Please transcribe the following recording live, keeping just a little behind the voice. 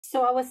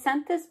So I was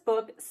sent this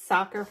book,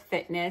 Soccer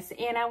Fitness,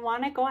 and I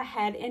want to go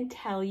ahead and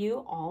tell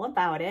you all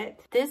about it.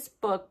 This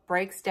book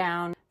breaks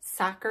down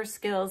soccer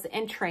skills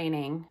and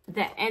training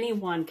that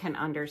anyone can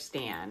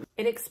understand.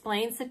 It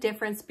explains the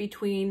difference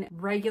between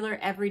regular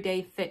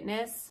everyday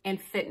fitness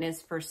and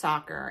fitness for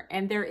soccer.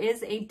 And there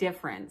is a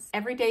difference.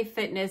 Everyday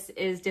fitness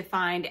is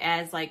defined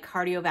as like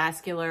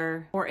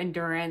cardiovascular or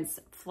endurance,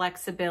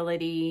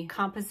 flexibility,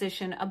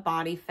 composition of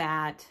body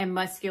fat, and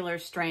muscular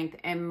strength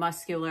and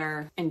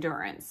muscular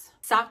endurance.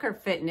 Soccer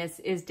fitness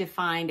is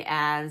defined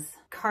as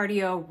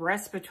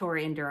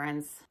cardiorespiratory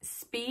endurance,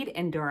 speed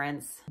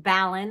endurance,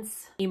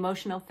 balance,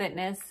 emotional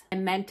fitness,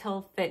 and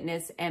mental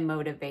fitness and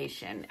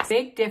motivation.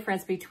 Big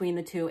difference between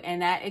the two,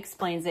 and that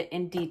explains it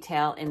in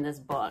detail in this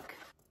book.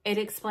 It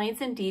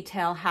explains in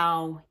detail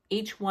how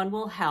each one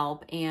will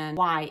help and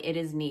why it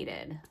is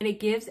needed. And it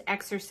gives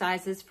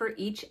exercises for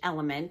each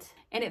element,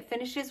 and it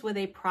finishes with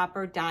a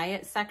proper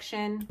diet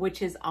section,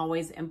 which is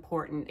always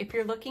important. If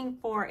you're looking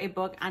for a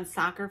book on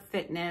soccer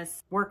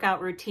fitness,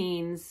 workout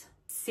routines,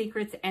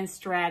 secrets and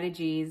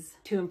strategies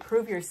to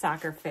improve your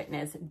soccer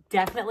fitness,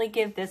 definitely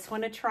give this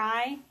one a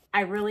try.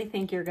 I really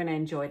think you're going to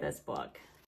enjoy this book.